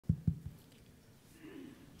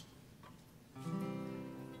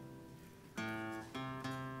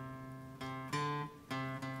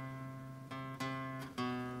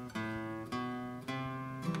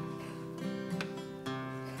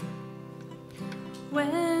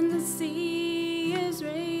when the sea is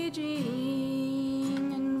raging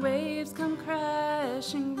and waves come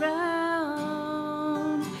crashing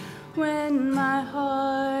round, when my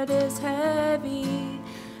heart is heavy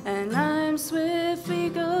and I'm swiftly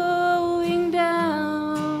going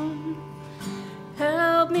down.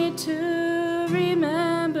 Help me to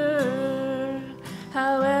remember,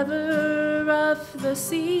 however rough the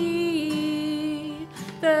sea,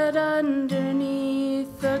 that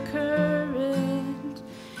underneath the current,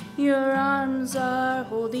 your arms are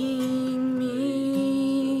holding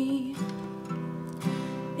me.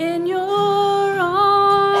 In your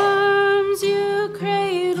arms you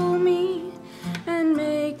cradle me and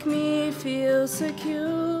make me feel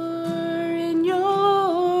secure. In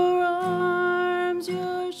your arms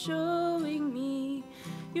you're showing me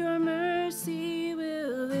your mercy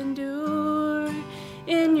will endure.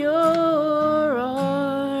 In your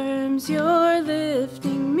arms you're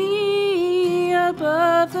lifting me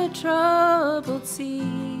above the troubled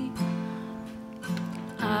sea.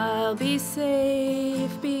 I'll be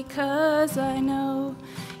safe because I know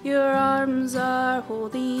your arms are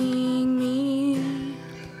holding me.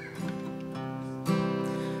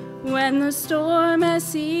 When the storm has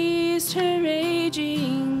ceased her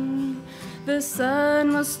raging, the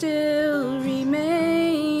sun will still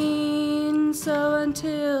remain. So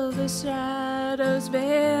until the shadows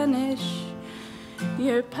vanish,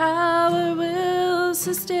 your power will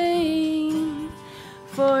sustain.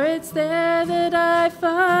 For it's there that I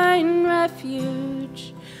find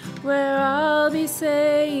refuge, where I'll be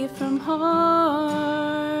safe from harm.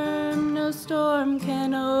 No storm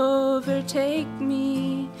can overtake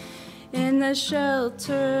me in the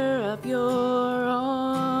shelter of your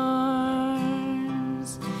arms.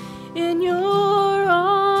 In your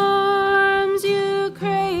arms you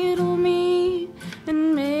cradle me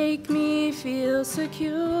and make me feel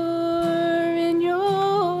secure. In your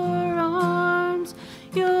arms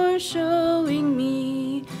you're showing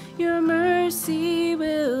me your mercy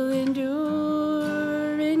will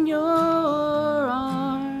endure. In your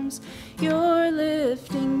arms you're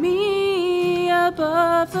lifting me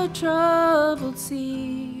above the troubled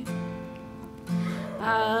sea.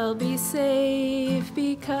 I'll be safe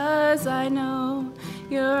because I know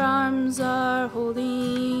your arms are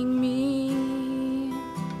holding me.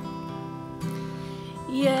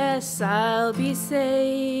 Yes, I'll be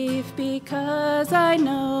safe because I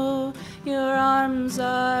know your arms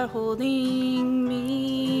are holding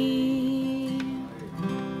me.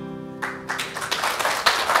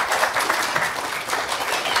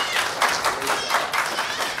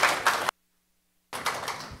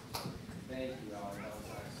 Thank you, Alan. That was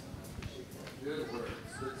excellent. Good words,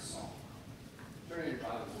 good song. Turn your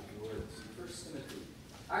Bibles with the words. 1 Timothy.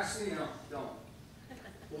 Actually, no, don't.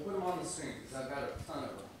 We'll put them on the screen because I've got a ton of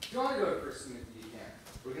them. If you want to go to 1 Timothy, you can.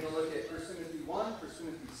 We're going to look at 1 Timothy 1, 1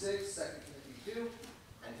 Timothy 6, 2 Timothy 2,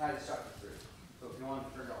 and Titus chapter 3. So if you want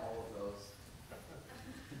to turn to all of those,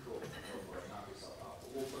 cool. Go for it. Knock yourself out.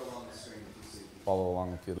 But we'll put them on the screen if you see. Follow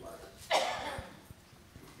along if you'd like.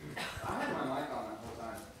 I had my mic on that whole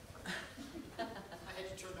time. I had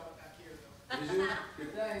to turn off back here, though. Did you?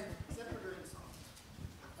 Good thing. Except for during song.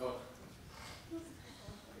 Oh.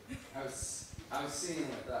 I was singing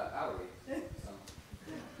with Allie. So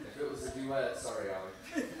if it was a duet, sorry,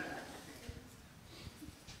 Allie.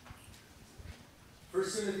 1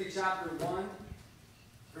 Timothy chapter 1. 1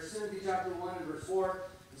 Timothy chapter 1 and verse 4.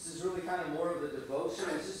 This is really kind of more of a devotion.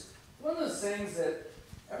 It's just one of those things that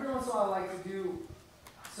every once in a while I like to do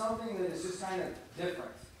something that is just kind of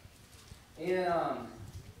different. And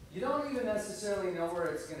you don't even necessarily know where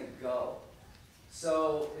it's going to go.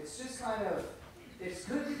 So it's just kind of, it's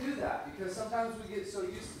good to do that because sometimes we get so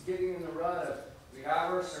used to getting in the rut of we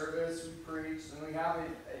have our service, we preach, and we have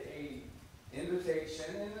a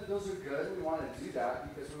invitation, and those are good. We want to do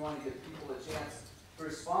that because we want to give people a chance to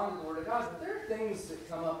respond to the Word of God. But there are things that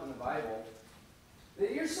come up in the Bible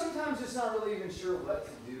that you're sometimes just not really even sure what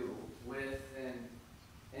to do with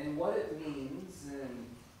and what it means.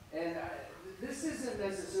 And this isn't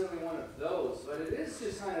necessarily one of those, but it is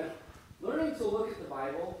just kind of learning to look at the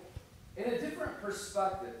Bible in a different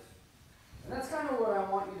perspective. And that's kind of what I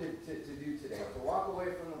want you to do today, to walk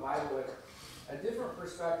away from the Bible with a different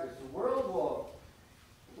perspective. The world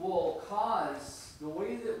will cause the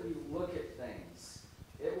way that we look at things.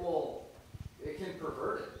 It can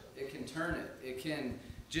pervert it. It can turn it. It can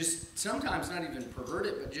just sometimes not even pervert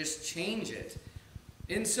it, but just change it.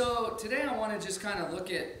 And so today I want to just kind of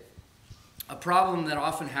look at a problem that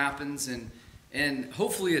often happens and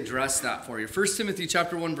hopefully address that for you. 1 Timothy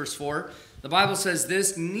chapter 1, verse 4, the Bible says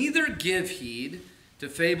this: neither give heed to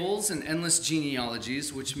fables and endless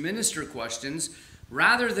genealogies, which minister questions,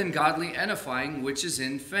 rather than godly edifying, which is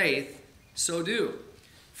in faith, so do.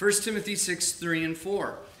 1 Timothy 6, 3 and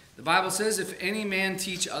 4. The Bible says, if any man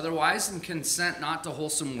teach otherwise and consent not to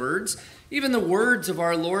wholesome words, even the words of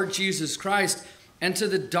our Lord Jesus Christ, and to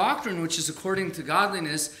the doctrine which is according to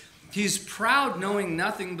godliness, he's proud, knowing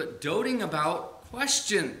nothing, but doting about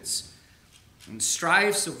questions, and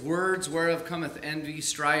strifes of words, whereof cometh envy,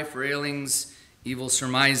 strife, railings, evil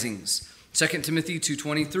surmisings. 2 Timothy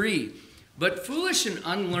 2:23. But foolish and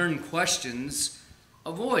unlearned questions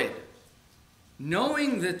avoid,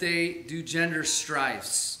 knowing that they do gender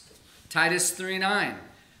strifes. Titus 3:9.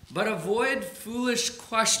 But avoid foolish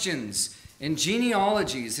questions and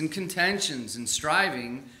genealogies and contentions and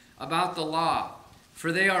striving about the law,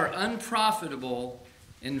 for they are unprofitable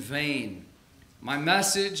and vain. My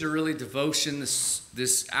message, or really devotion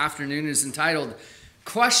this afternoon, is entitled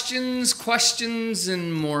Questions, Questions,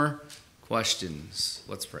 and More Questions.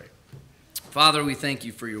 Let's pray. Father, we thank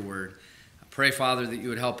you for your word. I pray, Father, that you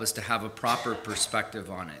would help us to have a proper perspective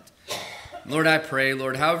on it. Lord, I pray,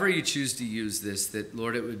 Lord, however you choose to use this, that,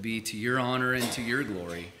 Lord, it would be to your honor and to your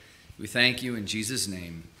glory. We thank you in Jesus'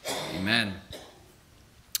 name. Amen.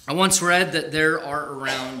 I once read that there are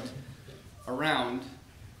around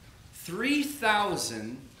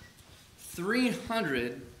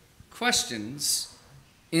 3,300 questions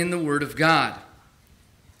in the Word of God.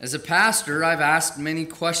 As a pastor, I've asked many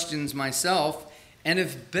questions myself and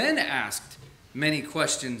have been asked many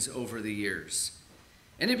questions over the years.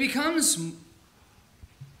 And it becomes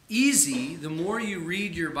easy the more you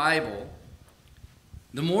read your Bible,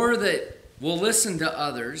 the more that we'll listen to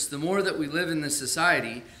others, the more that we live in this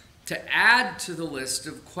society, to add to the list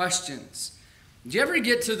of questions. Do you ever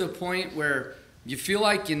get to the point where you feel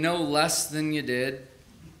like you know less than you did?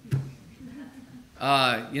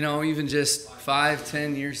 Even just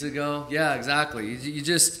 5-10 years ago? Yeah, exactly.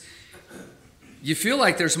 You feel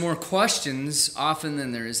like there's more questions often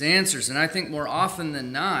than there is answers. And I think more often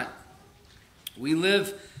than not, we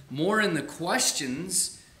live more in the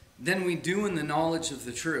questions than we do in the knowledge of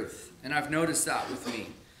the truth. And I've noticed that with me.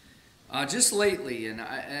 Just lately, and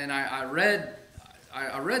I read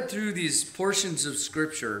through these portions of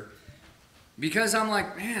Scripture because I'm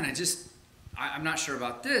like, man, I'm not sure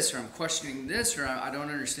about this, or I'm questioning this, or I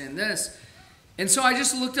don't understand this. And so I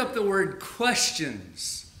just looked up the word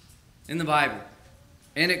questions in the Bible.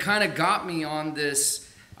 And it kind of got me on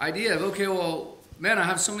this idea of, okay, well, man, I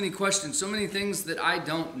have so many questions, so many things that I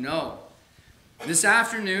don't know. This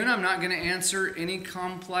afternoon, I'm not going to answer any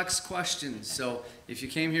complex questions. So if you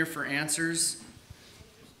came here for answers,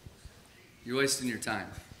 you're wasting your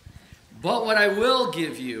time. But what I will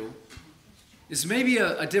give you is maybe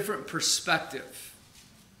a different perspective,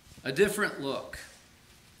 a different look,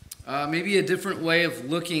 maybe a different way of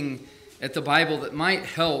looking at the Bible that might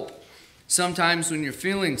help sometimes when you're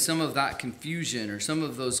feeling some of that confusion or some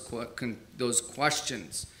of those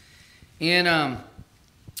questions. And I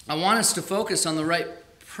want us to focus on the right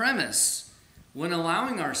premise when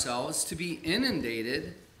allowing ourselves to be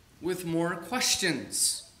inundated with more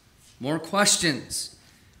questions. More questions.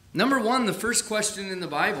 Number one, the first question in the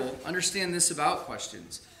Bible, understand this about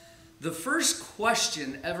questions. The first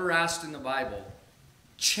question ever asked in the Bible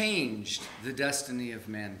changed the destiny of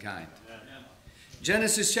mankind.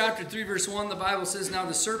 Genesis chapter 3, verse 1, the Bible says, Now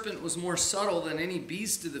the serpent was more subtle than any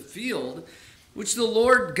beast of the field, which the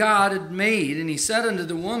Lord God had made. And he said unto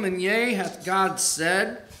the woman, Yea, hath God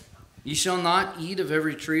said, Ye shall not eat of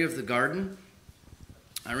every tree of the garden?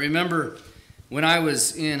 I remember when I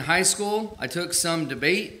was in high school, I took some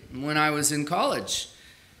debate. And when I was in college,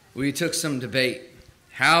 we took some debate.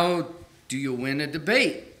 How do you win a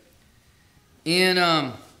debate?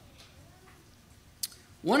 And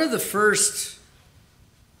one of the first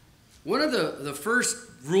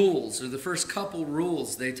rules, or the first couple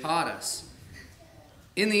rules they taught us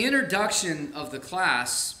in the introduction of the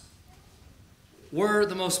class were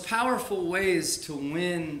the most powerful ways to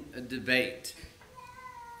win a debate.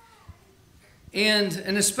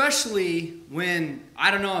 And especially when, I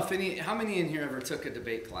don't know if how many in here ever took a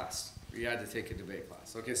debate class? Or you had to take a debate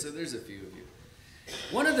class. Okay, so there's a few of you.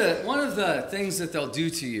 One of the things that they'll do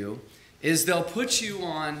to you is they'll put you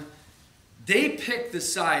on, they pick the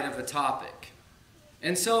side of a topic.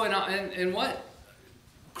 And so, and what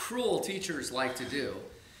cruel teachers like to do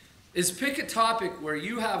is pick a topic where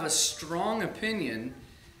you have a strong opinion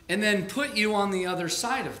and then put you on the other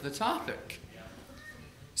side of the topic.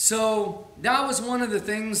 So that was one of the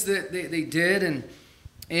things that they did, and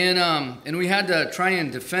we had to try and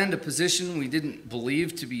defend a position we didn't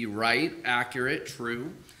believe to be right, accurate,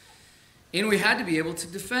 true, and we had to be able to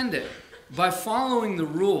defend it. by following the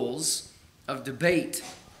rules of debate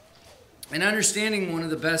and understanding one of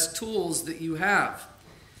the best tools that you have.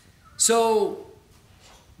 So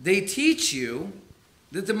they teach you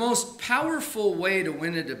that the most powerful way to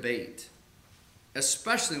win a debate,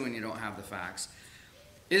 especially when you don't have the facts,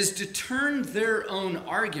 is to turn their own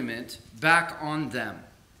argument back on them,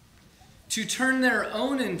 to turn their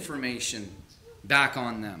own information back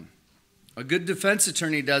on them. A good defense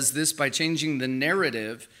attorney does this by changing the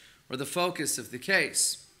narrative or the focus of the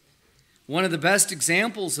case. One of the best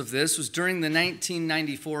examples of this was during the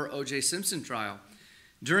 1994 O.J. Simpson trial.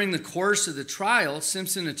 During the course of the trial,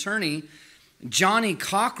 Simpson attorney Johnny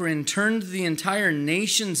Cochran turned the entire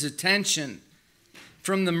nation's attention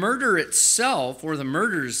from the murder itself, or the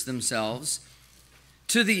murders themselves,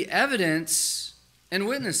 to the evidence and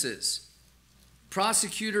witnesses.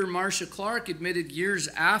 Prosecutor Marcia Clark admitted years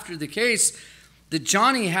after the case that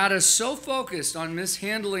Johnny had us so focused on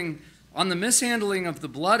the mishandling of the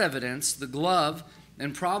blood evidence, the glove,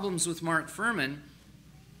 and problems with Mark Furman,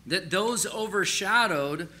 that those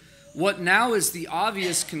overshadowed what now is the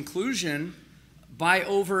obvious conclusion by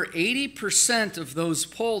over 80% of those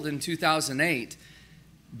polled in 2008,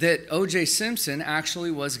 that O.J. Simpson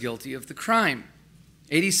actually was guilty of the crime.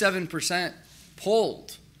 87%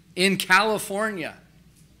 polled in California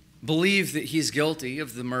believe that he's guilty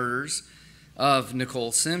of the murders of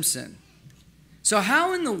Nicole Simpson. So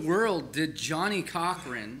how in the world did Johnny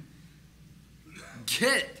Cochran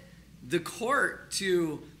get the court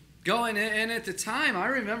to go in? And at the time, I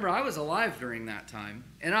remember I was alive during that time,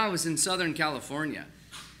 and I was in Southern California.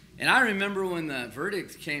 And I remember when the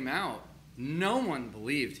verdict came out, no one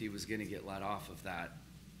believed he was going to get let off of that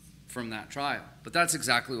from that trial. But that's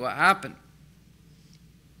exactly what happened.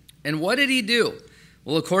 And what did he do?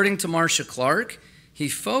 Well, according to Marcia Clark, he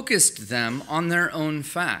focused them on their own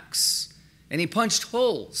facts, and he punched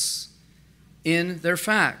holes in their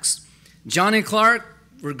facts. Johnny Cochran,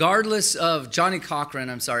 regardless of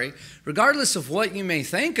what you may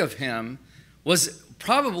think of him, was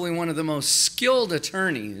probably one of the most skilled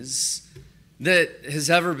attorneys that has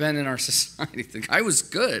ever been in our society. The guy was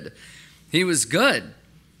good. He was good.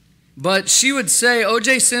 But she would say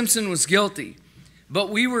O.J. Simpson was guilty. But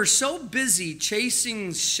we were so busy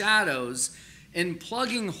chasing shadows and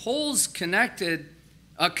plugging holes concocted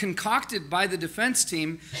by the defense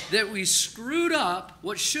team that we screwed up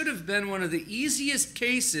what should have been one of the easiest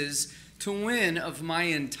cases to win of my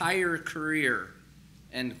entire career.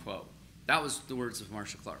 End quote. That was the words of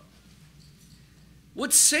Marcia Clark.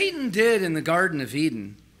 What Satan did in the Garden of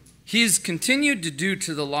Eden, he's continued to do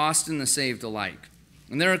to the lost and the saved alike.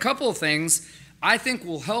 And there are a couple of things I think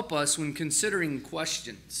will help us when considering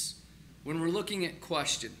questions, when we're looking at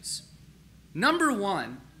questions. Number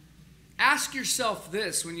one, ask yourself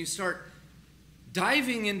this when you start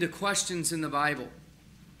diving into questions in the Bible.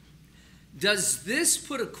 Does this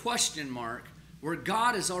put a question mark where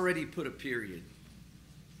God has already put a period?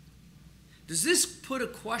 Does this put a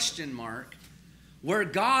question mark where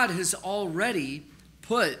God has already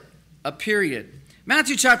put a period?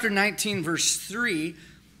 Matthew chapter 19, verse 3,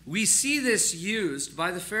 we see this used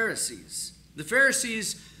by the Pharisees. The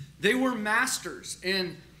Pharisees, they were masters.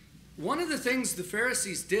 And one of the things the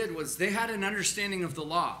Pharisees did was they had an understanding of the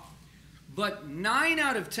law. But 9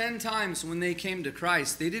 out of 10 times when they came to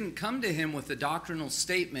Christ, they didn't come to him with a doctrinal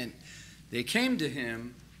statement. They came to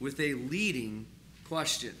him with a leading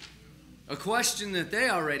question. A question that they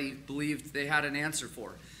already believed they had an answer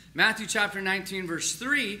for. Matthew chapter 19, verse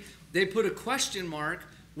 3, they put a question mark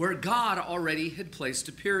where God already had placed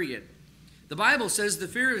a period. The Bible says the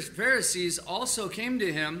Pharisees also came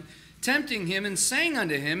to him, tempting him and saying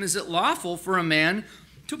unto him, is it lawful for a man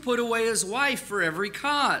to put away his wife for every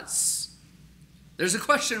cause? There's a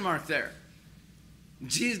question mark there.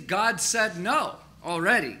 God said no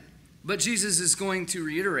already, but Jesus is going to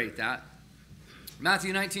reiterate that.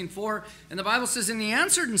 Matthew 19:4, and the Bible says, and he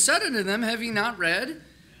answered and said unto them, have ye not read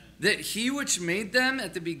that he which made them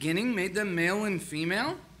at the beginning made them male and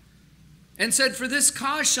female? And said, for this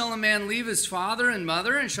cause shall a man leave his father and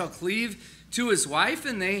mother, and shall cleave to his wife,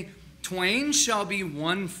 and they twain shall be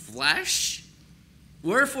one flesh.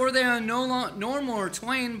 Wherefore they are no more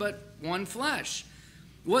twain, but one flesh.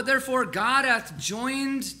 What therefore God hath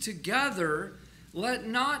joined together, let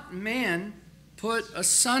not man put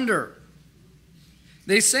asunder.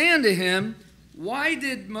 They say unto him, why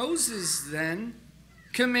did Moses then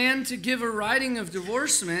command to give a writing of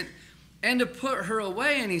divorcement and to put her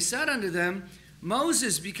away? And he said unto them,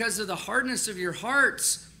 Moses, because of the hardness of your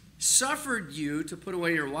hearts, suffered you to put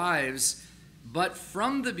away your wives, but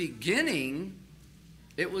from the beginning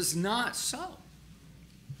it was not so.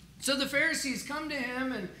 So the Pharisees come to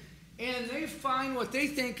him and they find what they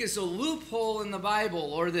think is a loophole in the Bible,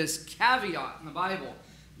 or this caveat in the Bible,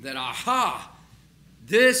 that, aha,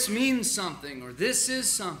 this means something, or this is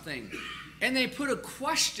something. And they put a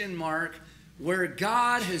question mark where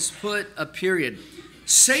God has put a period.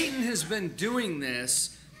 Satan has been doing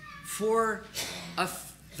this for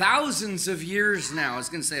thousands of years now. I was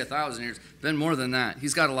going to say 1,000 years. Been more than that.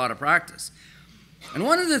 He's got a lot of practice. And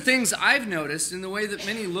one of the things I've noticed in the way that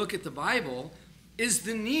many look at the Bible is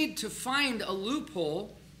the need to find a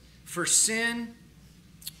loophole for sin,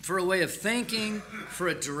 for a way of thinking, for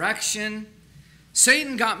a direction.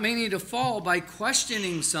 Satan got many to fall by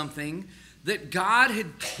questioning something that God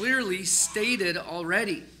had clearly stated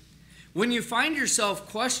already. When you find yourself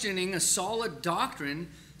questioning a solid doctrine,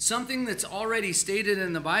 something that's already stated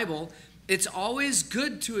in the Bible, it's always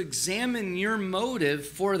good to examine your motive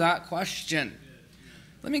for that question.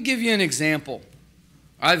 Let me give you an example.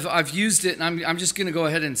 I've used it, and I'm just going to go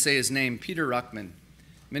ahead and say his name, Peter Ruckman.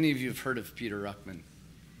 Many of you have heard of Peter Ruckman.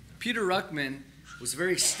 Peter Ruckman was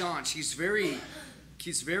very staunch. He's very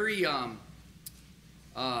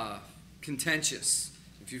contentious.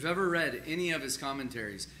 If you've ever read any of his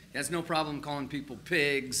commentaries, he has no problem calling people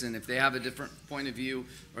pigs, and if they have a different point of view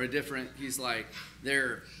or he's like,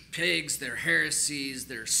 they're pigs, they're heresies,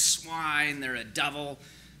 they're swine, they're a devil.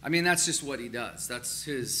 I mean, that's just what he does. That's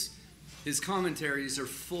his commentaries are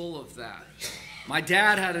full of that. My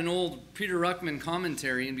dad had an old Peter Ruckman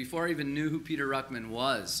commentary, and before I even knew who Peter Ruckman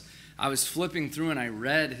was, I was flipping through and I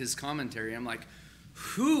read his commentary. I'm like,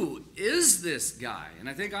 who is this guy? And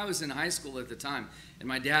I think I was in high school at the time. And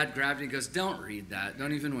my dad grabbed me and goes, don't read that.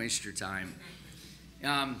 Don't even waste your time.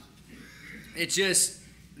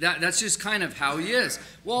 That's just kind of how he is.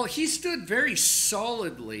 Well, he stood very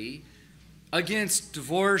solidly against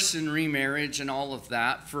divorce and remarriage and all of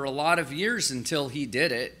that for a lot of years until he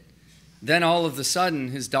did it. Then all of a sudden,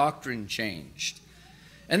 his doctrine changed.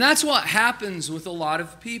 And that's what happens with a lot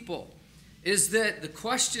of people, is that the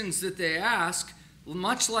questions that they ask,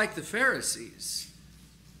 much like the Pharisees,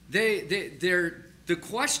 the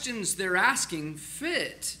questions they're asking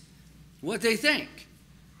fit what they think.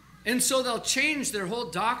 And so they'll change their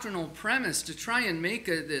whole doctrinal premise to try and make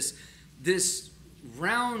this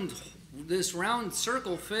round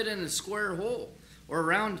circle fit in a square hole, or a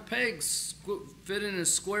round peg fit in a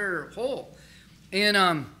square hole.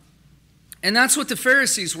 And that's what the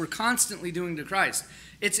Pharisees were constantly doing to Christ.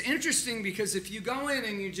 It's interesting because if you go in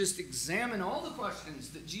and you just examine all the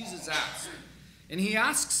questions that Jesus asked, and he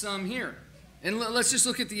asks some here, and let's just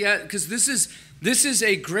look at because this is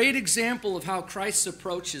a great example of how Christ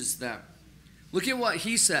approaches them. Look at what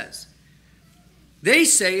he says. They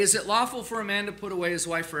say, is it lawful for a man to put away his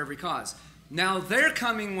wife for every cause? Now they're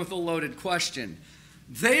coming with a loaded question.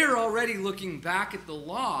 They are already looking back at the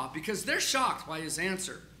law because they're shocked by his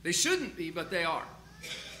answer. They shouldn't be, but they are.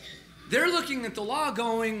 They're looking at the law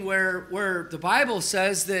going where the Bible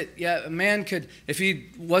says that, yeah, a man could, if he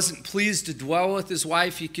wasn't pleased to dwell with his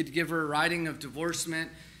wife, he could give her a writing of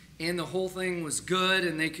divorcement, and the whole thing was good,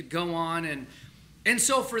 and they could go on. And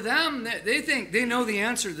so for them, they think they know the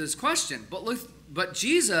answer to this question. But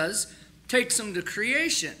Jesus takes them to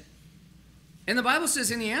creation. And the Bible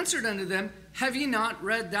says, and he answered unto them, have ye not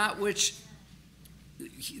read that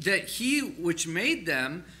he which made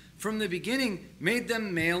them from the beginning made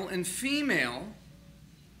them male and female,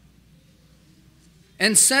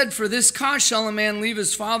 and said, for this cause shall a man leave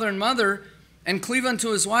his father and mother, and cleave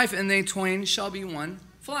unto his wife, and they twain shall be one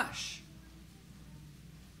flesh.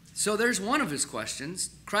 So there's one of his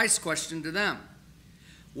questions, Christ's question to them.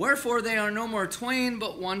 Wherefore they are no more twain,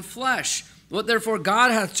 but one flesh. What therefore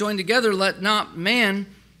God hath joined together, let not man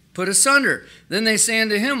put asunder. Then they say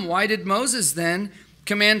unto him, why did Moses then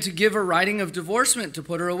command to give a writing of divorcement to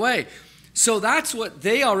put her away? So that's what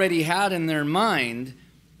they already had in their mind,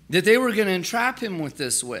 that they were going to entrap him with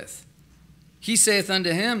this with. He saith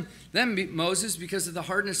unto him, then Moses, because of the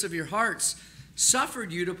hardness of your hearts,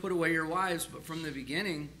 suffered you to put away your wives, but from the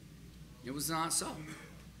beginning it was not so.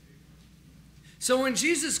 So when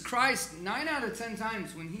Jesus Christ, 9 out of 10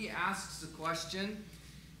 times when he asks a question,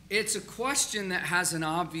 it's a question that has an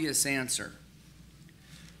obvious answer.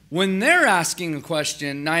 When they're asking a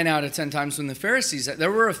question, 9 out of 10 times when the Pharisees,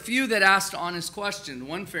 there were a few that asked honest questions.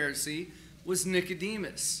 One Pharisee was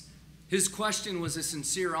Nicodemus. His question was a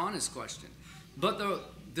sincere, honest question. But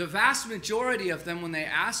the vast majority of them, when they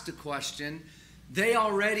asked a question, they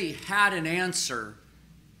already had an answer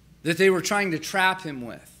that they were trying to trap him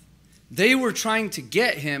with. They were trying to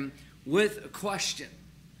get him with a question.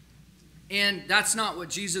 And that's not what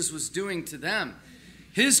Jesus was doing to them.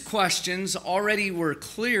 His questions already were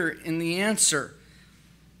clear in the answer.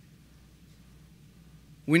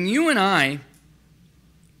 when you and I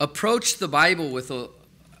approach the Bible with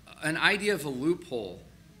an idea of a loophole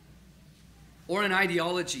or an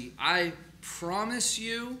ideology, I promise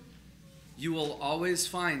you, you will always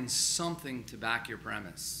find something to back your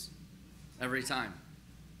premise. Every time.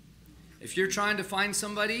 If you're trying to find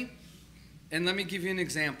somebody, and let me give you an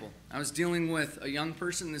example. I was dealing with a young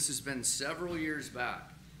person, this has been several years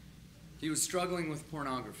back. He was struggling with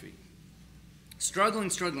pornography.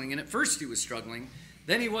 Struggling, and at first he was struggling,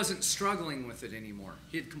 then he wasn't struggling with it anymore.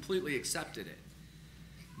 He had completely accepted it.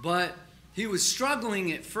 But he was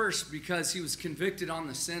struggling at first because he was convicted on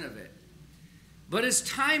the sin of it. But as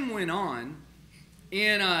time went on,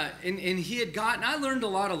 and he had gotten, I learned a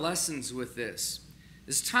lot of lessons with this.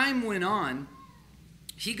 As time went on,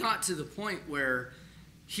 he got to the point where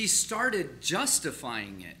he started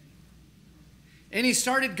justifying it. And he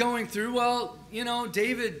started going through, well, you know,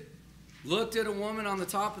 David looked at a woman on the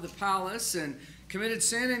top of the palace and committed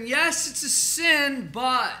sin. And yes, it's a sin,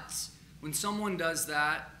 but when someone does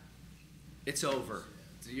that, it's over.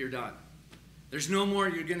 You're done. There's no more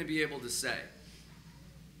you're going to be able to say.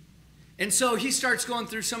 And so he starts going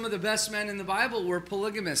through some of the best men in the Bible were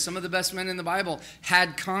polygamous. Some of the best men in the Bible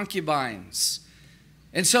had concubines.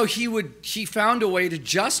 And so he found a way to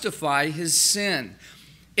justify his sin.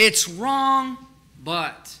 It's wrong,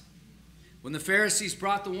 but when the Pharisees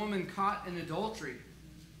brought the woman caught in adultery,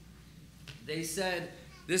 they said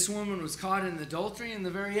this woman was caught in adultery in the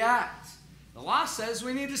very act. The law says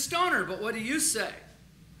we need to stone her, but what do you say?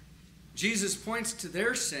 Jesus points to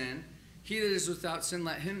their sin. He that is without sin,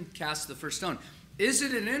 let him cast the first stone.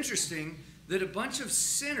 Isn't it interesting that a bunch of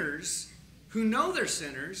sinners who know they're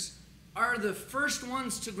sinners are the first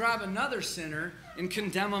ones to grab another sinner and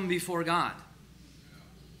condemn them before God?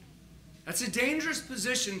 That's a dangerous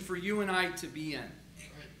position for you and I to be in.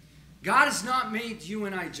 God has not made you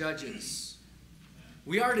and I judges.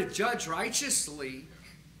 We are to judge righteously,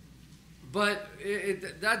 but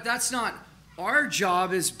that's not our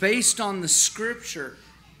job. Is based on the Scripture.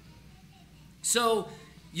 So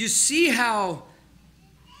you see how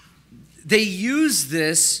they use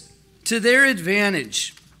this to their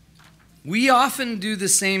advantage. We often do the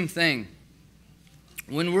same thing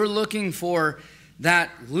when we're looking for that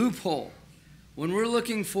loophole, when we're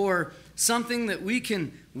looking for something that we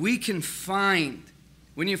can find.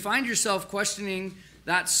 When you find yourself questioning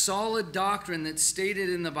that solid doctrine that's stated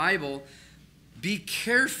in the Bible, be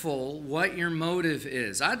careful what your motive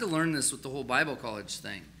is. I had to learn this with the whole Bible college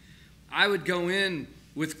thing. I would go in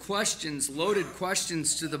with questions, loaded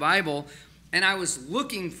questions to the Bible, and I was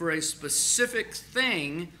looking for a specific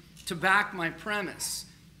thing to back my premise.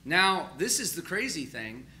 Now, this is the crazy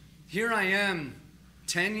thing. Here I am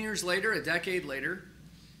 10 years later, a decade later,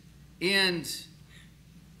 and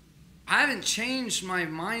I haven't changed my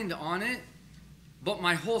mind on it, but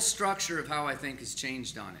my whole structure of how I think has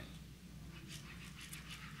changed on it.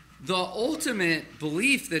 The ultimate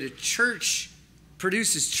belief that a church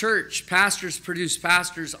produces church, pastors produce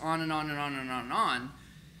pastors, on and on and on and on and on,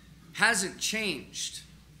 hasn't changed.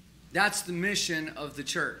 That's the mission of the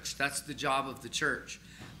church. That's the job of the church.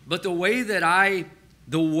 But the way that I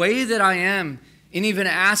am in even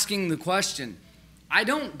asking the question, I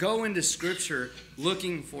don't go into Scripture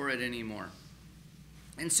looking for it anymore.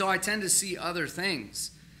 And so I tend to see other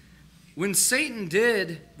things. When Satan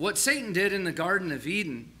did, what Satan did in the Garden of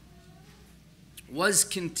Eden was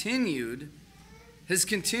he's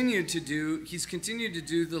continued to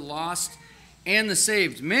do the lost and the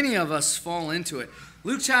saved. Many of us fall into it.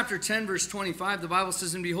 Luke chapter 10, verse 25, the Bible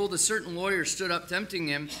says, and behold, a certain lawyer stood up tempting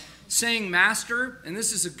him, saying, Master, and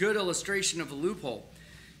this is a good illustration of a loophole,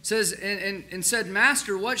 says, and said,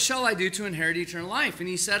 Master, what shall I do to inherit eternal life? And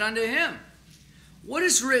he said unto him, what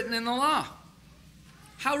is written in the law?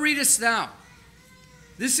 How readest thou?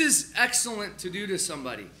 This is excellent to do to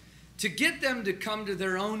somebody, to get them to come to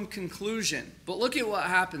their own conclusion. But look at what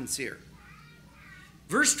happens here.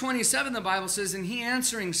 Verse 27, the Bible says, and he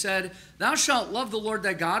answering said, Thou shalt love the Lord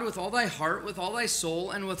thy God with all thy heart, with all thy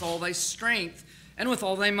soul, and with all thy strength, and with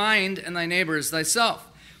all thy mind, and thy neighbor as thyself.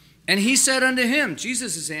 And he said unto him,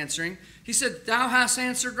 Jesus is answering, he said, Thou hast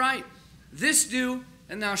answered right. This do,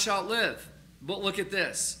 and thou shalt live. But look at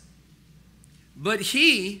this. But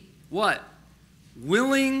he, what?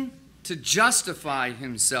 Willing to justify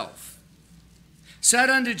himself,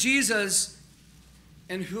 said unto Jesus,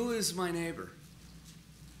 and who is my neighbor?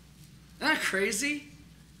 Isn't that crazy?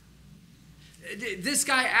 This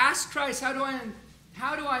guy asked Christ, how do I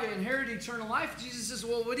inherit eternal life? Jesus says,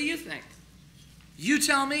 well, what do you think? You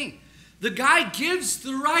tell me. The guy gives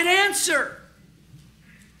the right answer.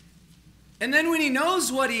 And then when he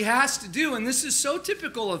knows what he has to do, and this is so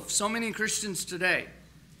typical of so many Christians today,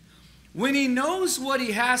 When he knows what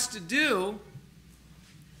he has to do,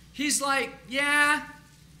 he's like, yeah,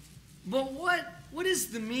 but what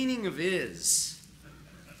is the meaning of is?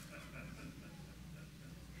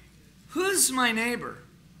 Who's my neighbor?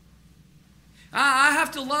 I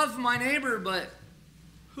have to love my neighbor, but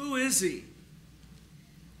who is he?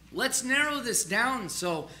 Let's narrow this down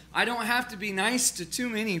so I don't have to be nice to too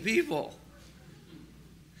many people.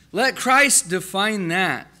 Let Christ define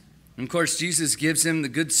that. And of course, Jesus gives him the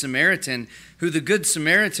Good Samaritan, who the Good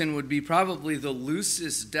Samaritan would be probably the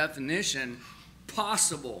loosest definition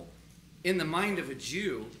possible in the mind of a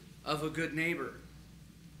Jew of a good neighbor.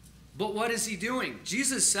 But what is he doing?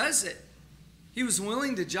 Jesus says it. He was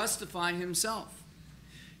willing to justify himself.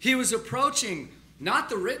 He was approaching not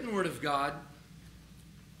the written word of God,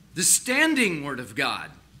 the standing word of God.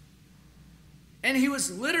 And he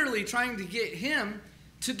was literally trying to get him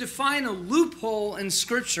to define a loophole in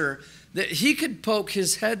Scripture that he could poke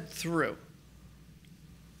his head through.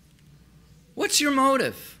 What's your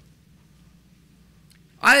motive?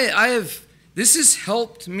 This has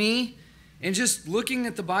helped me in just looking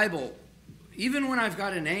at the Bible. Even when I've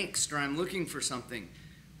got an angst or I'm looking for something,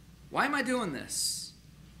 why am I doing this?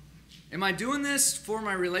 Am I doing this for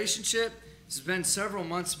my relationship? It's been several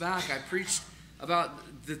months back. I preached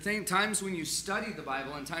about the times when you study the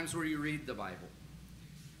Bible and times where you read the Bible.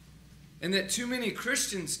 And that too many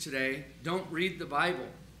Christians today don't read the Bible.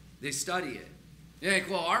 They study it. You're like,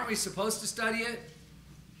 well, aren't we supposed to study it?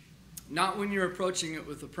 Not when you're approaching it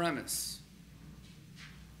with a premise.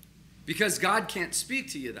 Because God can't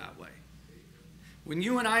speak to you that way. When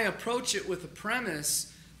you and I approach it with a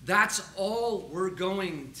premise, that's all we're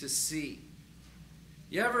going to see.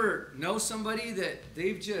 You ever know somebody that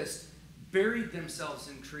they've just buried themselves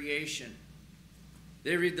in creation?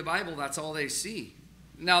 They read the Bible, that's all they see.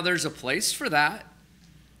 Now, there's a place for that,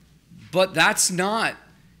 but that's not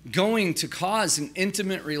going to cause an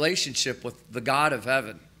intimate relationship with the God of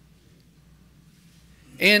heaven.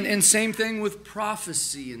 And same thing with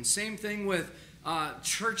prophecy, and same thing with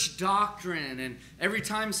church doctrine. And every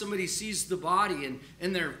time somebody sees the body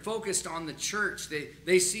and they're focused on the church,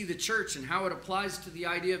 they see the church and how it applies to the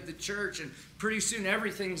idea of the church, and pretty soon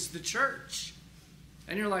everything's the church.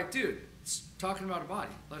 And you're like, dude, it's talking about a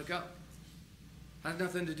body. Let it go. Has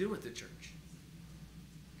nothing to do with the church.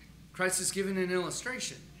 Christ has given an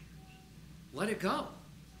illustration. Let it go.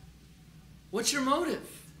 What's your motive?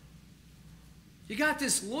 You got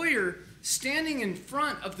this lawyer standing in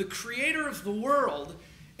front of the creator of the world,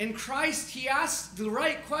 and Christ, he asks the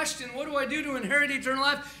right question, what do I do to inherit eternal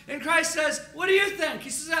life? And Christ says, what do you think?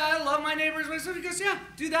 He says, I love my neighbor as myself. He goes, yeah,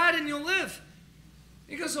 do that and you'll live.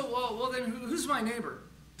 He goes, oh, well then who's my neighbor?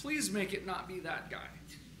 Please make it not be that guy.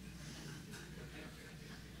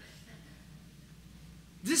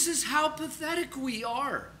 This is how pathetic we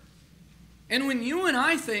are. And when you and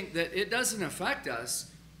I think that it doesn't affect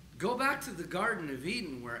us, go back to the Garden of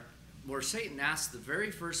Eden where Satan asked the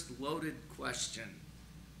very first loaded question.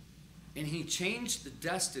 And he changed the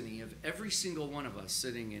destiny of every single one of us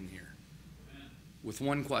sitting in here with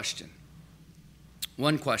one question.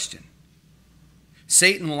 One question.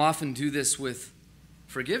 Satan will often do this with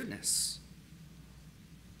forgiveness.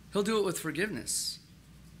 He'll do it with forgiveness.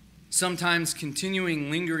 Sometimes continuing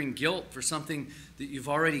lingering guilt for something that you've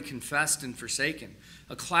already confessed and forsaken.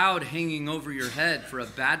 A cloud hanging over your head for a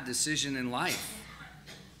bad decision in life.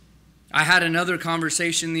 I had another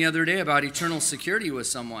conversation the other day about eternal security with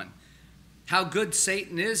someone. How good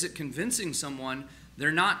Satan is at convincing someone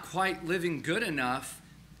they're not quite living good enough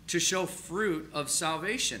to show fruit of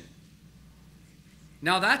salvation.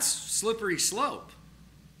 Now that's slippery slope,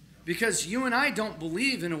 because you and I don't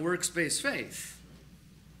believe in a works-based faith.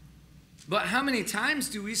 But how many times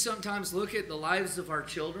do we sometimes look at the lives of our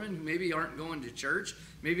children who maybe aren't going to church,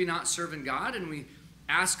 maybe not serving God, and we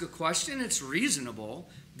ask a question, it's reasonable,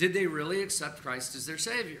 did they really accept Christ as their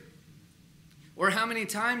Savior? Or how many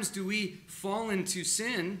times do we fall into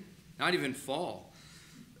sin, not even fall,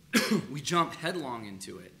 we jump headlong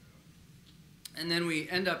into it. And then we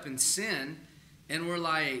end up in sin, and we're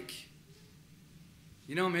like,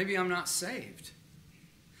 maybe I'm not saved.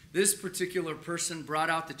 This particular person brought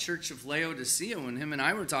out the church of Laodicea when him and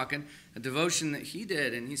I were talking, a devotion that he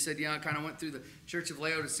did. And he said, I kind of went through the church of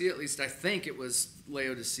Laodicea, at least I think it was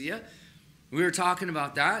Laodicea. We were talking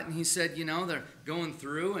about that, and he said, they're going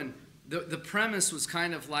through, and the premise was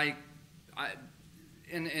kind of like,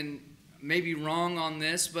 and maybe wrong on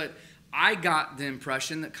this, but I got the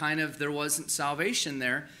impression that kind of there wasn't salvation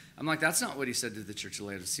there. I'm like, that's not what he said to the church of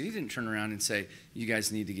Laodicea. He didn't turn around and say, you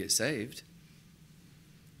guys need to get saved.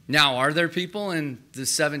 Now, are there people in the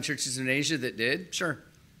 7 churches in Asia that did? Sure.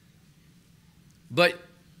 But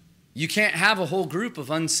You can't have a whole group of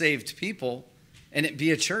unsaved people and it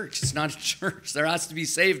be a church. It's not a church. There has to be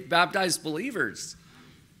saved, baptized believers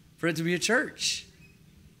for it to be a church.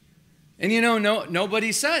 And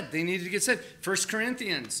nobody said they needed to get saved. 1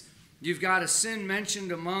 Corinthians, you've got a sin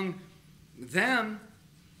mentioned among them.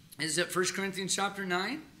 Is it 1 Corinthians chapter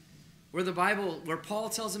 9? Where Paul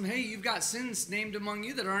tells them, hey, you've got sins named among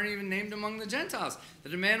you that aren't even named among the Gentiles.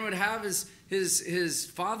 That a man would have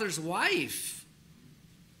his father's wife.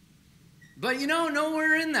 But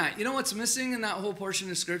nowhere in that. You know what's missing in that whole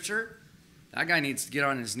portion of Scripture? That guy needs to get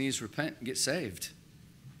on his knees, repent, and get saved.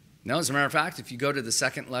 No, as a matter of fact, if you go to the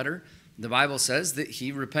second letter, the Bible says that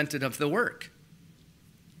he repented of the work.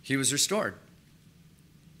 He was restored.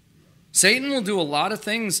 Satan will do a lot of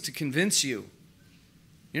things to convince you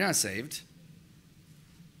you're not saved.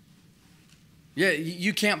 Yeah,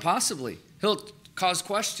 you can't possibly. He'll cause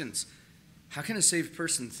questions. How can a saved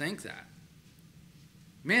person think that?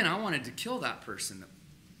 Man, I wanted to kill that person that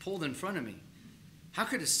pulled in front of me. How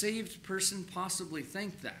could a saved person possibly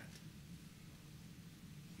think that?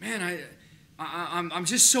 Man, I'm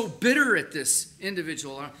just so bitter at this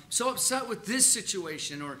individual. I'm so upset with this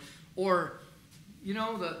situation, or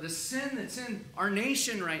the sin that's in our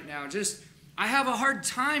nation right now. Just I have a hard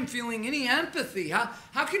time feeling any empathy.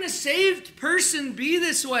 How can a saved person be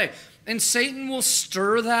this way? And Satan will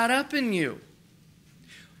stir that up in you.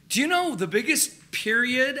 Do you know the biggest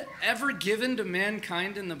period ever given to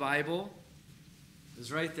mankind in the Bible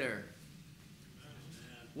is right there?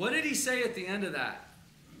 What did he say at the end of that?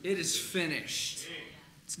 It is finished.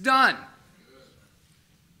 It's done.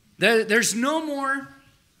 There's no more,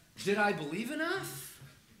 did I believe enough?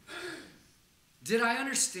 Did I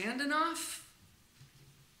understand enough?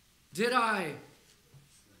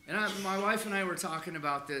 My wife and I were talking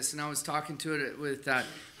about this, and I was talking to it with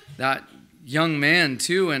that young man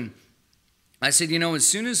too, and I said, as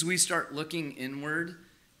soon as we start looking inward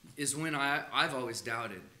is when I've always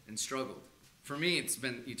doubted and struggled. For me, it's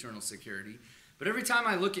been eternal security. But every time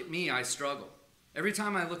I look at me, I struggle. Every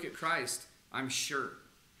time I look at Christ, I'm sure.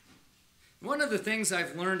 One of the things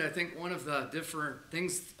I've learned, I think one of the different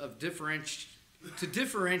things to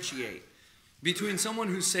differentiate between someone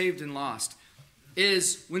who's saved and lost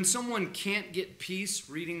is when someone can't get peace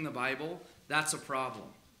reading the Bible, that's a problem.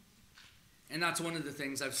 And that's one of the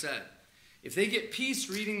things I've said. If they get peace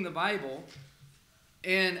reading the Bible,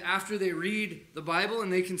 and after they read the Bible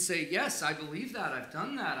and they can say, yes, I believe that, I've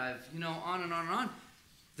done that, I've, on and on and on,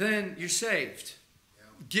 then you're saved.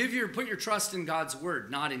 Yeah. Put your trust in God's word,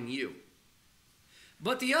 not in you.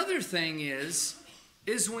 But the other thing is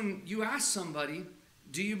when you ask somebody,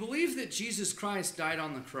 do you believe that Jesus Christ died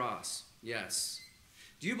on the cross? Yes.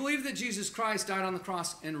 Do you believe that Jesus Christ died on the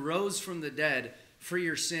cross and rose from the dead for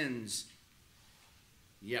your sins?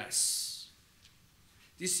 Yes.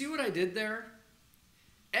 Do you see what I did there?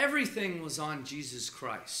 Everything was on Jesus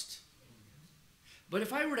Christ. But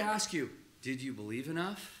if I were to ask you, did you believe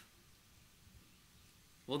enough?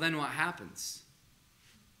 Well, then what happens?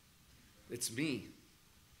 It's me.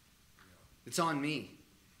 It's on me.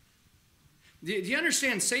 Do you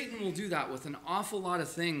understand? Satan will do that with an awful lot of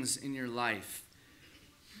things in your life.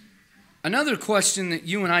 Another question that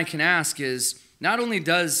you and I can ask is, not only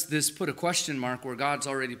does this put a question mark where God's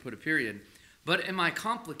already put a period, but am I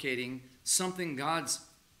complicating something God's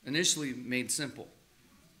initially made simple?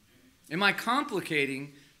 Am I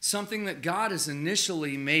complicating something that God has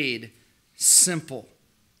initially made simple?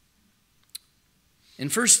 In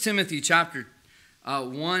 1 Timothy chapter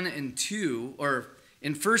 1 and 2, or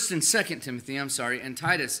in 1 and 2 Timothy, and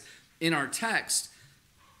Titus, in our text,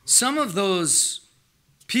 some of those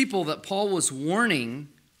people that Paul was warning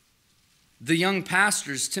the young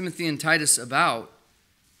pastors, Timothy and Titus, about,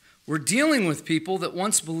 were dealing with people that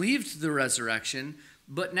once believed the resurrection,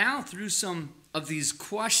 but now through some of these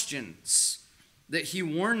questions that he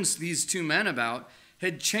warns these two men about,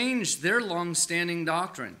 had changed their long-standing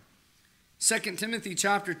doctrine. 2 Timothy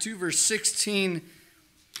chapter 2, verse 16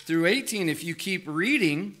 through 18, if you keep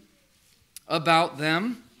reading about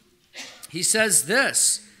them, he says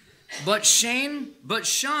this, but shun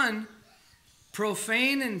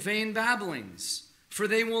profane and vain babblings, for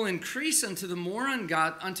they will increase unto more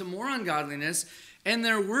ungodliness, and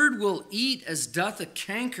their word will eat as doth a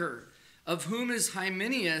canker, of whom is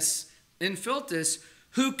Hymenaeus and Philtus,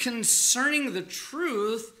 who concerning the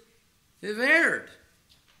truth have erred,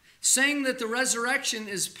 saying that the resurrection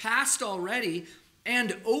is past already,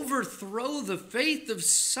 and overthrow the faith of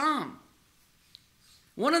some.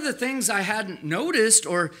 One of the things I hadn't noticed,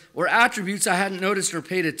 or attributes I hadn't noticed or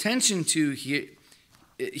paid attention to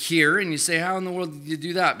here, and you say, how in the world did you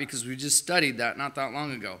do that? Because we just studied that not that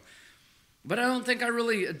long ago. But I don't think I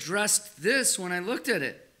really addressed this when I looked at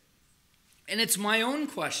it. And it's my own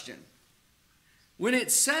question. When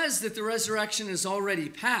it says that the resurrection is already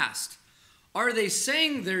past, are they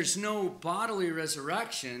saying there's no bodily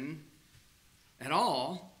resurrection at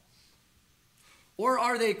all? Or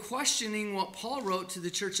are they questioning what Paul wrote to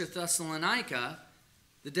the church of Thessalonica,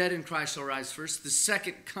 the dead in Christ shall rise first, the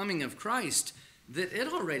second coming of Christ, that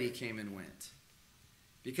it already came and went?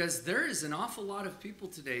 Because there is an awful lot of people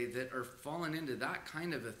today that are falling into that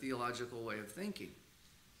kind of a theological way of thinking.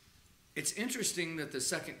 It's interesting that the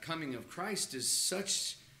second coming of Christ is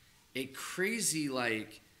such a crazy,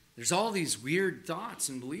 there's all these weird thoughts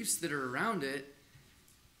and beliefs that are around it.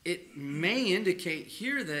 It may indicate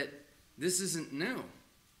here that this isn't new.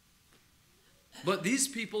 But these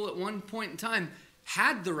people at one point in time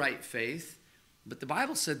had the right faith, but the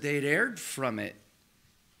Bible said they had erred from it.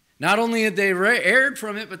 Not only had they erred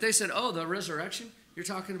from it, but they said, oh, the resurrection? You're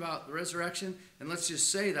talking about the resurrection? And let's just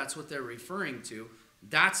say that's what they're referring to.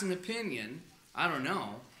 That's an opinion. I don't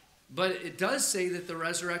know. But it does say that the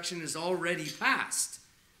resurrection is already past.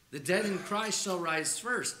 The dead in Christ shall rise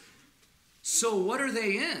first. So what are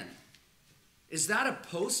they in? Is that a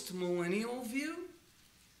post-millennial view?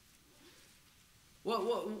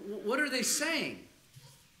 What are they saying?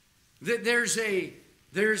 That there's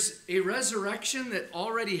a resurrection that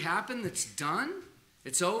already happened, that's done?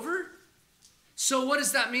 It's over? So what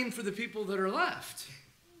does that mean for the people that are left?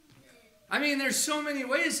 I mean, there's so many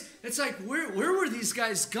ways. It's like, where were these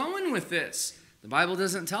guys going with this? The Bible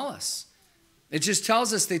doesn't tell us. It just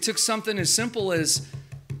tells us they took something as simple as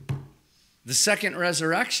the second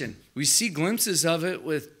resurrection. We see glimpses of it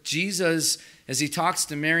with Jesus as he talks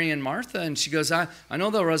to Mary and Martha, and she goes, I know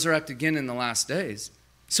they'll resurrect again in the last days.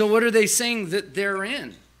 So what are they saying that they're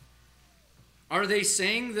in? Are they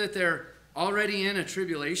saying that they're already in a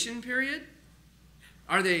tribulation period?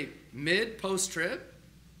 Are they post-trib?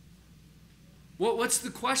 What's the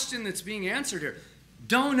question that's being answered here?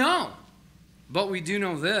 Don't know. But we do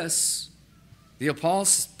know this. The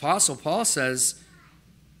Apostle Paul says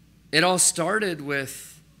it all started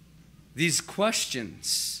with these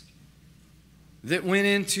questions that went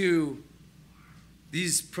into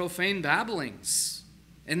these profane babblings,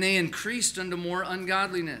 and they increased unto more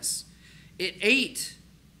ungodliness. It ate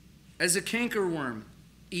as a cankerworm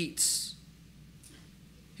eats.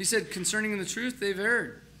 He said, concerning the truth, they've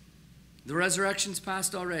erred. The resurrection's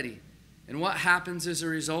passed already. And what happens as a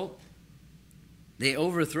result? They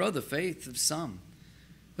overthrow the faith of some.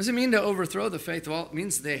 What does it mean to overthrow the faith? Well, it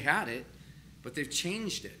means they had it, but they've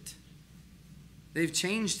changed it. They've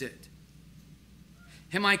changed it.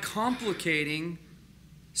 Am I complicating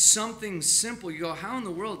something simple? You go, how in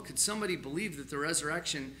the world could somebody believe that the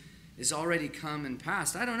resurrection is already come and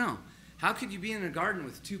passed? I don't know. How could you be in a garden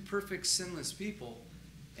with two perfect, sinless people,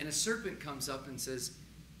 and a serpent comes up and says,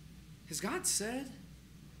 has God said?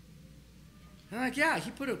 And I'm like, yeah,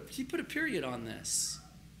 he put a period on this.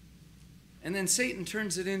 And then Satan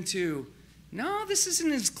turns it into, no, this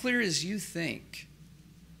isn't as clear as you think.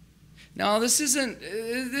 No, this isn't,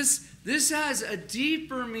 this has a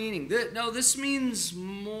deeper meaning. No, this means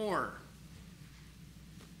more.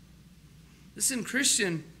 Listen,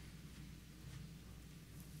 Christian,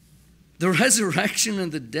 the resurrection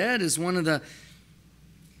of the dead is one of the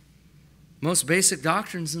most basic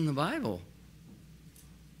doctrines in the Bible.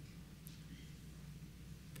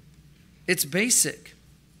 It's basic.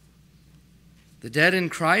 The dead in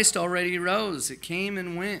Christ already rose. It came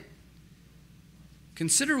and went.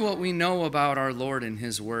 Consider what we know about our Lord and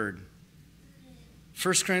his word.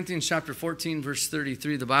 1 Corinthians chapter 14, verse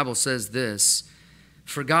 33, the Bible says this,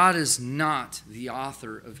 for God is not the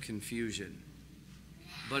author of confusion,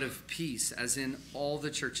 but of peace, as in all the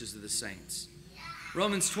churches of the saints.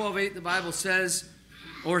 Romans 12:8, the Bible says,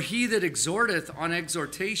 or he that exhorteth on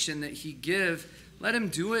exhortation that he give, let him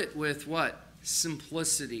do it with what?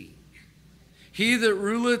 Simplicity. He that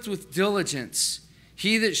ruleth with diligence,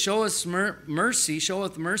 he that showeth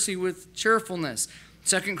mercy with cheerfulness.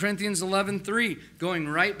 2 Corinthians 11:3, going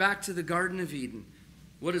right back to the Garden of Eden.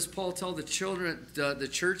 What does Paul tell the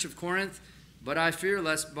church of Corinth? But I fear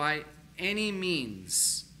lest by any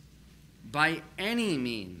means,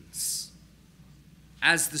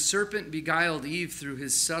 as the serpent beguiled Eve through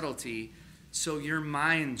his subtlety, so your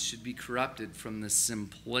minds should be corrupted from the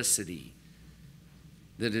simplicity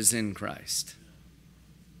that is in Christ.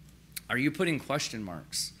 Are you putting question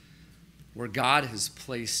marks where God has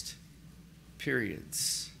placed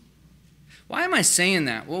periods? Why am I saying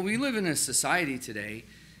that? Well, we live in a society today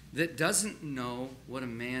that doesn't know what a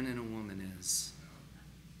man and a woman is.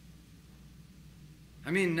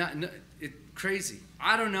 I mean, crazy.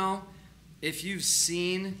 I don't know if you've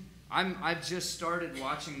seen I've just started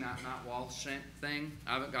watching that Matt Walsh thing.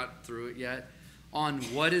 I haven't got through it yet. On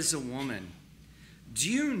What is a Woman. Do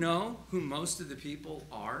you know who most of the people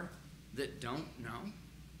are that don't know?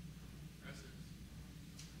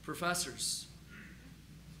 Professors.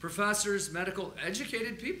 Professors, medical,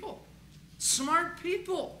 educated people. Smart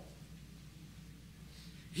people.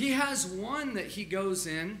 He has one that he goes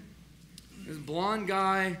in. This blonde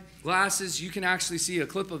guy, glasses. You can actually see a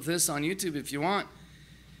clip of this on YouTube if you want.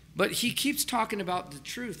 But he keeps talking about the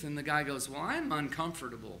truth, and the guy goes, well, I'm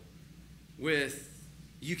uncomfortable with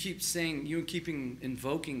you keep saying, you keeping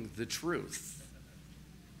invoking the truth.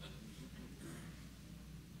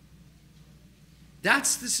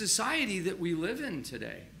 That's the society that we live in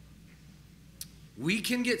today. We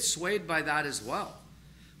can get swayed by that as well.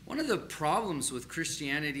 One of the problems with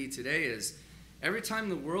Christianity today is every time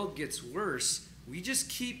the world gets worse, we just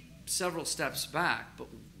keep several steps back, but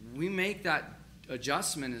we make that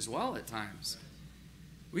adjustment as well at times.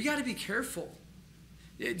 We got to be careful.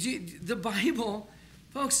 The Bible,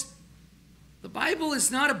 folks, the Bible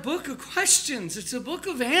is not a book of questions. It's a book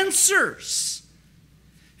of answers.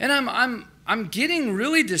 And I'm getting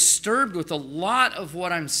really disturbed with a lot of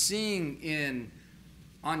what I'm seeing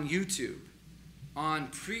on YouTube, on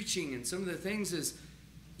preaching, and some of the things is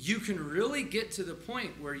you can really get to the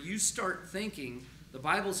point where you start thinking the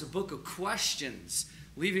Bible's a book of questions,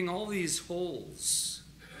 leaving all these holes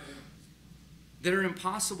that are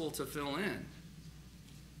impossible to fill in.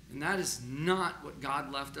 And that is not what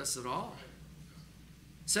God left us at all.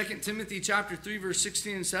 2 Timothy chapter 3, verse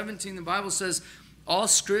 16 and 17, the Bible says, all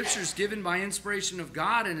scripture is given by inspiration of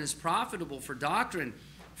God and is profitable for doctrine,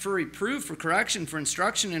 for reproof, for correction, for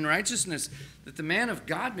instruction in righteousness, that the man of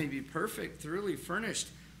God may be perfect, thoroughly furnished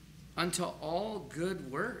unto all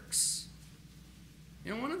good works.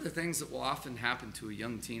 You know, one of the things that will often happen to a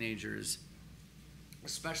young teenager is,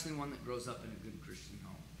 especially one that grows up in a good Christian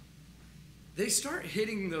home, they start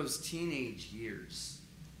hitting those teenage years,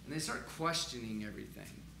 and they start questioning everything.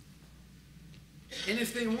 And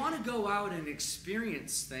if they want to go out and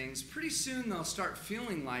experience things, pretty soon they'll start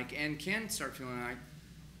feeling like, and can start feeling like,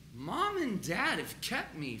 Mom and Dad have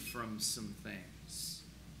kept me from some things.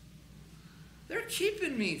 They're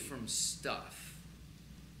keeping me from stuff.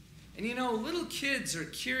 And you know, little kids are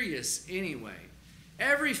curious anyway.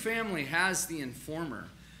 Every family has the informer.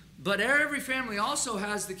 But every family also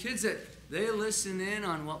has the kids that they listen in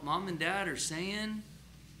on what Mom and Dad are saying.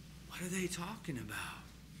 What are they talking about?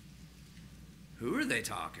 Who are they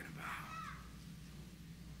talking about?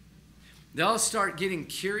 They'll start getting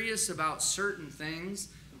curious about certain things.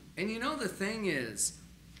 And you know, the thing is,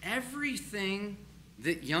 everything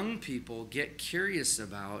that young people get curious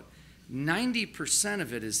about, 90%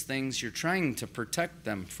 of it is things you're trying to protect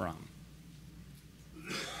them from.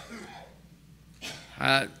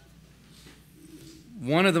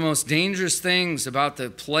 One of the most dangerous things about the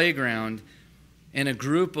playground and a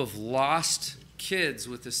group of lost kids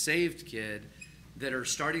with a saved kid that are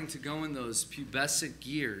starting to go in those pubescent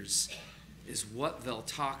years is what they'll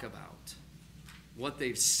talk about, what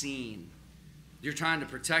they've seen. You're trying to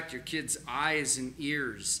protect your kids' eyes and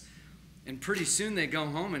ears. And pretty soon they go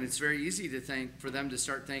home, and it's very easy to think for them to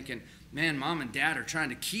start thinking, man, Mom and Dad are trying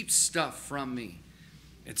to keep stuff from me.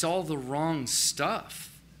 It's all the wrong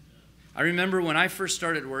stuff. I remember when I first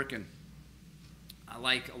started working,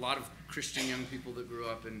 like a lot of Christian young people that grew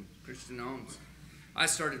up in Christian homes, I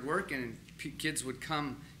started working, and kids would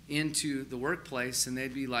come into the workplace, and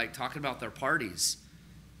they'd be like talking about their parties.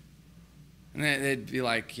 And they'd be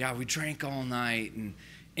like, yeah, we drank all night.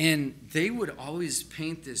 And they would always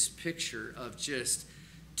paint this picture of just,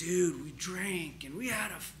 dude, we drank and we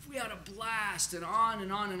had a blast, and on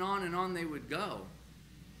and on and on and on they would go.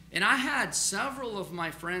 And I had several of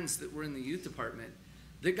my friends that were in the youth department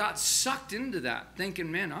that got sucked into that,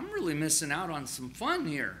 thinking, man, I'm really missing out on some fun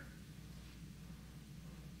here.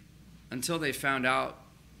 Until they found out,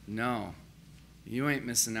 no, you ain't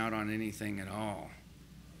missing out on anything at all.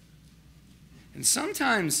 And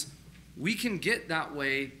sometimes we can get that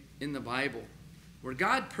way in the Bible, where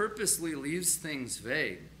God purposely leaves things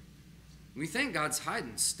vague. We think God's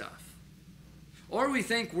hiding stuff. Or we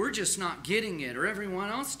think we're just not getting it, or everyone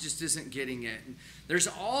else just isn't getting it. And there's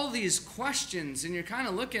all these questions, and you're kind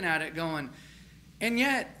of looking at it going, and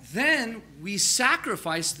yet then we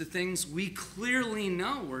sacrifice the things we clearly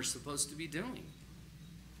know we're supposed to be doing.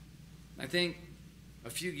 I think a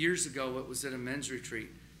few years ago, it was at a men's retreat.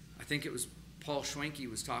 I think it was Paul Schwenke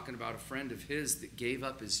was talking about a friend of his that gave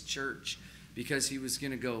up his church because he was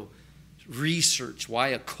going to go research why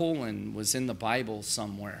a colon was in the Bible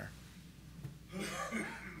somewhere.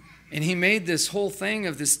 And he made this whole thing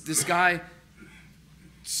of this guy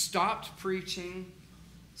stopped preaching,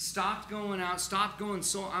 stopped going out, stopped going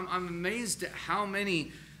soul. I'm amazed at how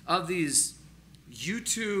many of these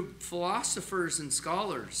YouTube philosophers and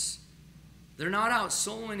scholars, they're not out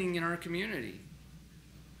soul winning in our community.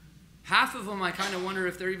 Half of them, I kind of wonder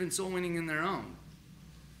if they're even soul winning in their own.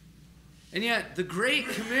 And yet, the Great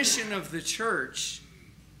Commission of the church,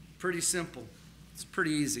 pretty simple. It's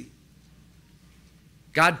pretty easy.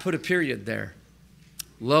 God put a period there.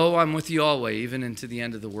 Lo, I'm with you always, even into the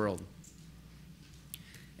end of the world.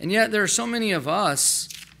 And yet, there are so many of us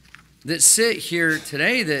that sit here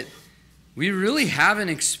today that we really haven't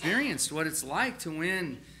experienced what it's like to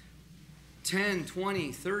win 10,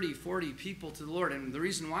 20, 30, 40 people to the Lord. And the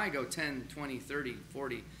reason why I go 10, 20, 30,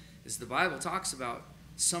 40 is the Bible talks about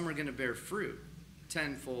some are going to bear fruit,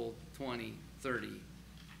 10-fold, 20, 30.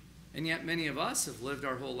 And yet many of us have lived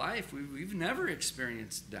our whole life. We've never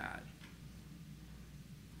experienced that.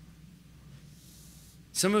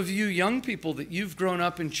 Some of you young people that you've grown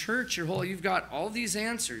up in church your whole, you've got all these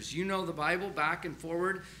answers. You know the Bible back and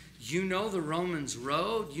forward. You know the Romans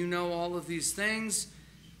road. You know all of these things.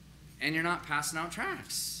 And you're not passing out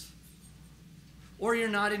tracts. Or you're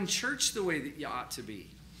not in church the way that you ought to be.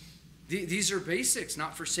 These are basics,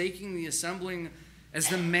 not forsaking the assembling as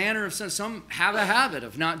the manner of some. Some have a habit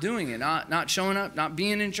of not doing it, not showing up, not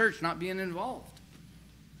being in church, not being involved.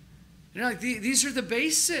 You know, like these are the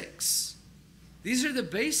basics. These are the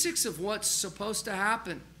basics of what's supposed to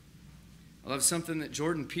happen. I love something that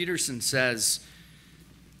Jordan Peterson says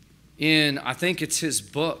in, I think it's his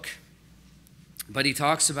book, but he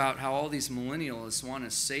talks about how all these millennials want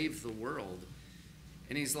to save the world.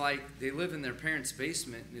 And he's like, they live in their parents'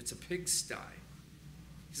 basement, and it's a pigsty.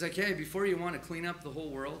 He's like, hey, before you want to clean up the whole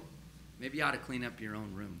world, maybe you ought to clean up your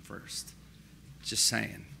own room first. Just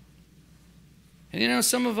saying. And you know,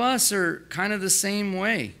 some of us are kind of the same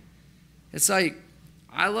way. It's like,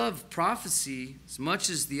 I love prophecy as much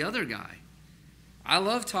as the other guy. I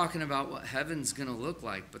love talking about what heaven's going to look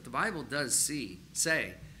like, but the Bible does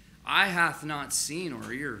say, eye hath not seen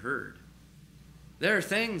or ear heard. There are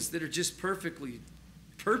things that are just purposely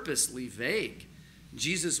vague.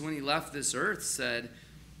 Jesus, when he left this earth, said,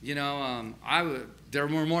 you know, there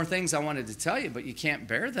were more things I wanted to tell you, but you can't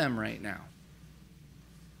bear them right now.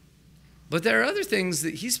 But there are other things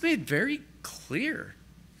that he's made very clear.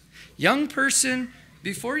 Young person,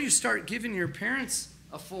 before you start giving your parents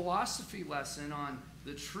a philosophy lesson on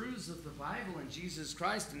the truths of the Bible and Jesus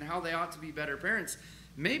Christ and how they ought to be better parents,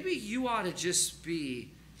 maybe you ought to just be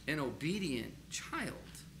an obedient child.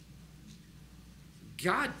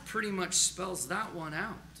 God pretty much spells that one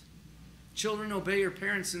out. Children, obey your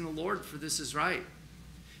parents in the Lord, for this is right.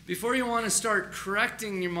 Before you want to start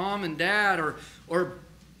correcting your mom and dad, or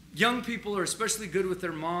young people are especially good with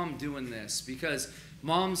their mom doing this, because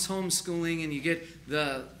mom's homeschooling and you get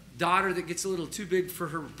the daughter that gets a little too big for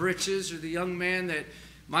her britches, or the young man that,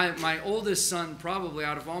 my oldest son probably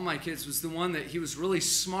out of all my kids was the one that he was really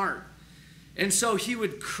smart. And so he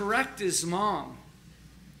would correct his mom.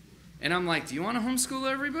 And I'm like, do you want to homeschool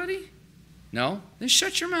everybody? No? Then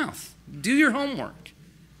shut your mouth. Do your homework.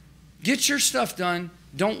 Get your stuff done.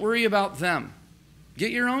 Don't worry about them. Get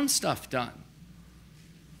your own stuff done.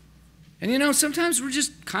 And you know, sometimes we're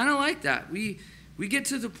just kind of like that. We get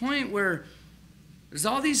to the point where there's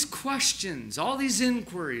all these questions, all these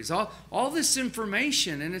inquiries, all this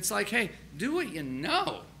information, and it's like, hey, do what you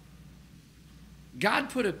know. God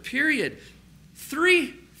put a period,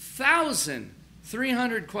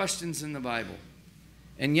 3,300 questions in the Bible.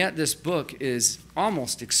 And yet this book is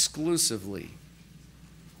almost exclusively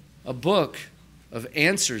a book of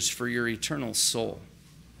answers for your eternal soul.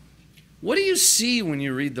 What do you see when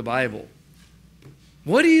you read the Bible?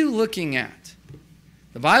 What are you looking at?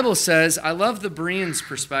 The Bible says, I love the Bereans'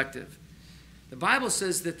 perspective. The Bible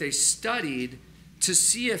says that they studied to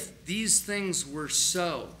see if these things were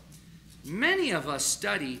so. Many of us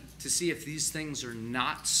study to see if these things are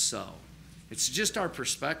not so. It's just our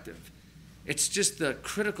perspective. It's just the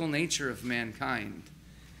critical nature of mankind.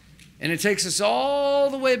 And it takes us all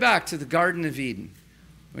the way back to the Garden of Eden,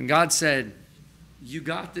 when God said, you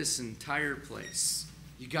got this entire place.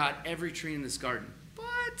 You got every tree in this garden.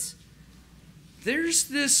 But there's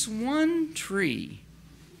this one tree,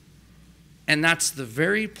 and that's the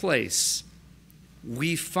very place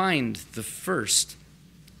we find the first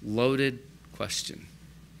loaded question.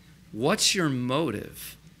 What's your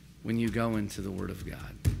motive when you go into the Word of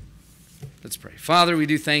God? Let's pray. Father, we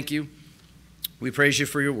do thank you. We praise you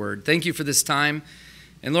for your word. Thank you for this time.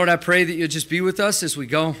 And Lord, I pray that you'll just be with us as we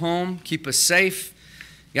go home. Keep us safe.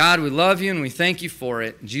 God, we love you and we thank you for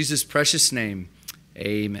it. In Jesus' precious name,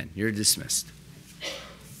 amen. You're dismissed.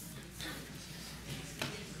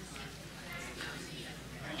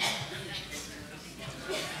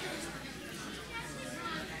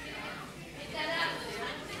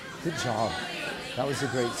 Good job. That was a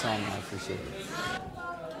great song. I appreciate it.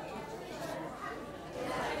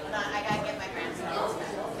 I gotta get my grandson.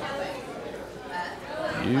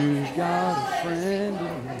 You've got a friend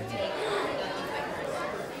in me.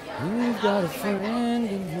 You've got a friend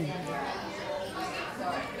in me.